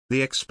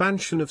The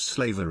expansion of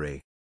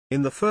slavery.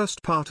 In the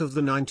first part of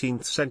the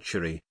 19th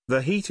century,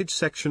 the heated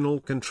sectional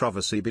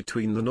controversy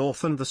between the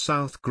North and the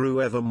South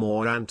grew ever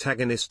more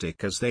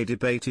antagonistic as they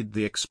debated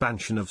the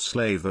expansion of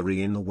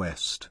slavery in the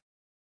West.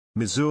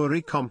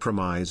 Missouri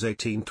Compromise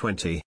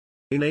 1820.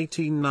 In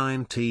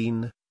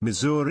 1819,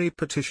 Missouri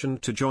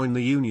petitioned to join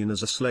the Union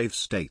as a slave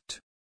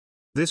state.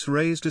 This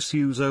raised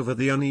issues over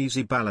the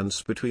uneasy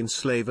balance between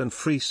slave and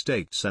free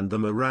states and the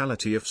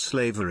morality of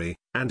slavery,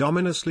 and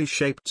ominously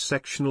shaped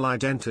sectional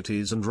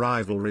identities and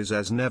rivalries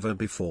as never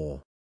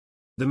before.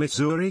 The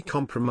Missouri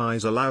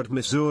Compromise allowed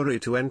Missouri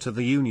to enter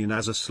the Union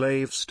as a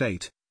slave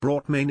state,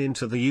 brought Maine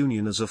into the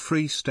Union as a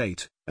free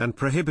state, and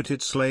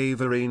prohibited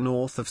slavery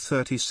north of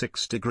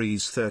 36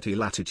 degrees 30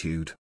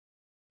 latitude.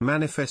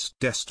 Manifest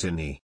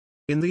Destiny.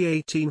 In the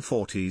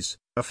 1840s,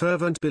 a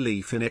fervent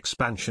belief in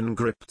expansion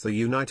gripped the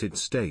United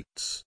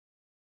States.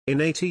 In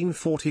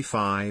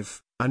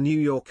 1845, a New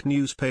York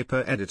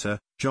newspaper editor,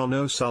 John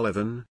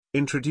O'Sullivan,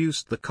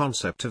 introduced the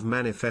concept of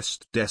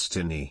manifest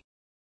destiny.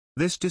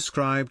 This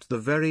described the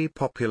very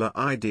popular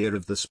idea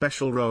of the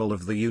special role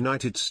of the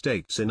United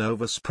States in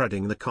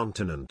overspreading the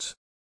continent.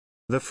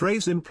 The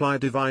phrase implied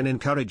divine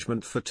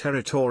encouragement for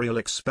territorial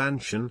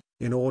expansion,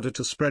 in order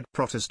to spread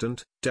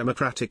Protestant,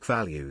 democratic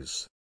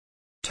values.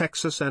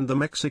 Texas and the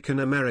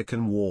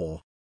Mexican-American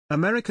War.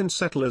 American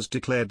settlers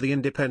declared the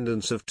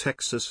independence of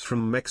Texas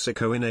from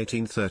Mexico in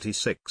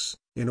 1836,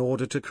 in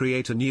order to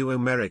create a new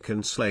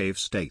American slave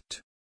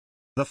state.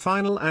 The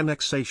final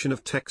annexation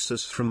of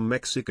Texas from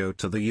Mexico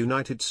to the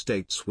United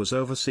States was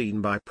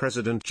overseen by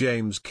President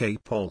James K.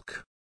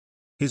 Polk.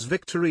 His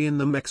victory in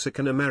the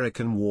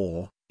Mexican-American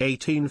War,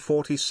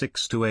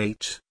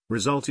 1846-8,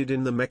 resulted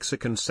in the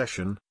Mexican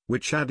Cession,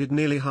 which added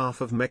nearly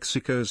half of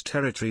Mexico's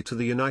territory to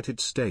the United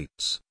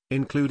States,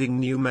 including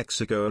New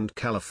Mexico and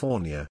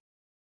California.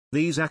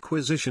 These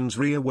acquisitions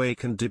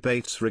reawakened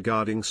debates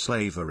regarding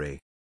slavery.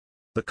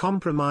 The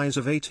Compromise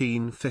of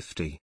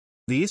 1850.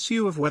 The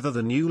issue of whether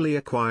the newly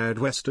acquired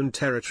Western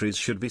territories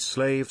should be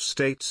slave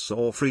states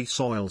or free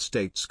soil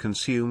states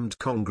consumed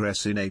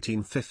Congress in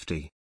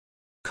 1850.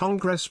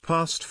 Congress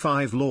passed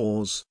 5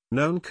 laws,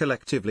 known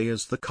collectively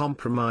as the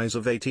Compromise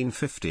of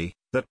 1850,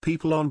 that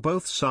people on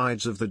both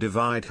sides of the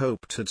divide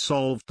hoped had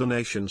solved the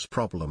nation's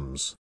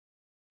problems.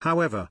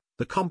 However,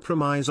 the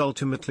compromise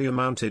ultimately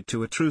amounted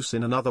to a truce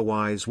in an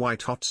otherwise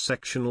white-hot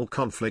sectional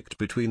conflict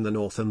between the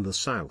North and the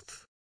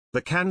South.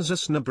 The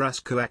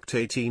Kansas-Nebraska Act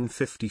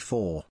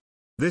 1854.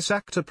 This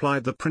act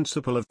applied the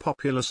principle of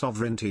popular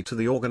sovereignty to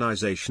the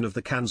organization of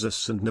the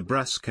Kansas and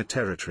Nebraska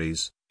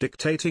territories,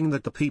 dictating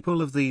that the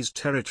people of these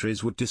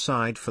territories would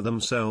decide for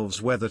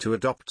themselves whether to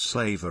adopt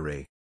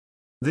slavery.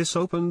 This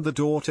opened the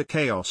door to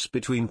chaos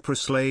between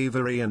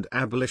pro-slavery and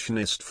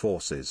abolitionist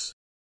forces.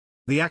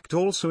 The act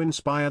also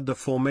inspired the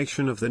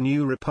formation of the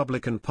new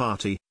Republican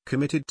Party,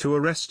 committed to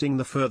arresting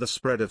the further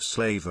spread of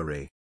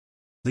slavery.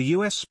 The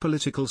U.S.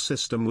 political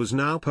system was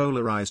now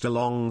polarized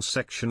along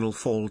sectional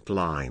fault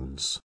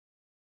lines.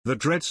 The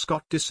Dred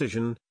Scott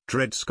decision,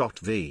 Dred Scott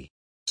v.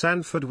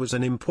 Sanford, was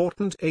an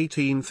important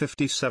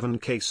 1857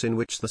 case in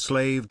which the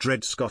slave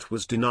Dred Scott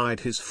was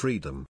denied his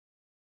freedom.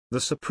 The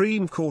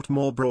Supreme Court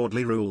more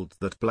broadly ruled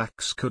that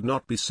blacks could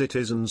not be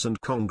citizens and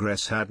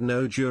Congress had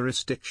no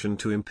jurisdiction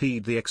to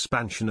impede the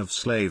expansion of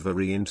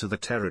slavery into the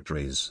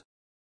territories.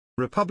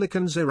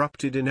 Republicans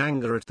erupted in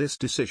anger at this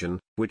decision,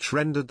 which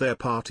rendered their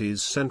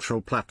party's central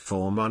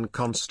platform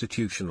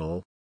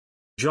unconstitutional.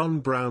 John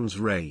Brown's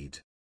raid.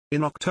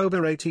 In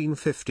October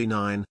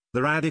 1859,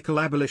 the radical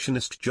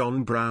abolitionist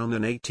John Brown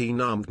and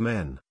 18 armed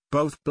men,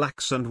 both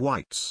blacks and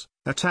whites,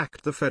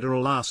 attacked the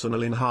federal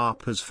arsenal in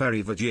Harper's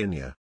Ferry,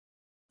 Virginia.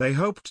 They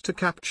hoped to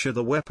capture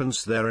the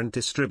weapons there and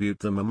distribute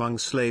them among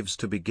slaves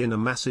to begin a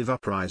massive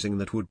uprising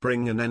that would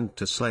bring an end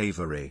to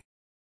slavery.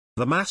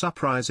 The mass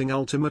uprising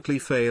ultimately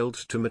failed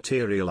to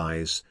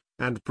materialize,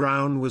 and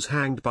Brown was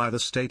hanged by the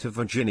state of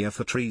Virginia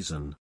for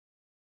treason.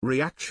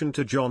 Reaction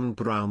to John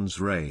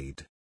Brown's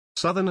raid.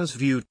 Southerners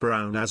viewed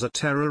Brown as a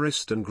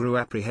terrorist and grew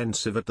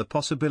apprehensive at the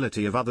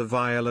possibility of other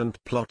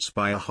violent plots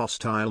by a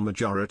hostile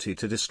majority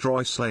to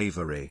destroy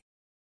slavery.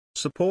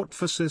 Support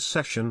for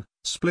secession,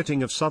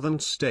 splitting of Southern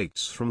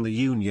states from the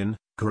Union,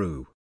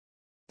 grew.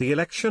 The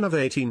election of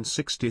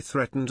 1860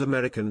 threatened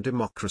American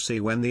democracy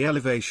when the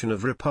elevation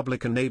of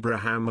Republican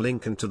Abraham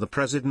Lincoln to the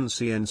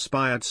presidency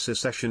inspired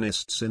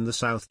secessionists in the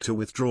South to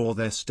withdraw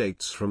their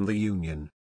states from the Union.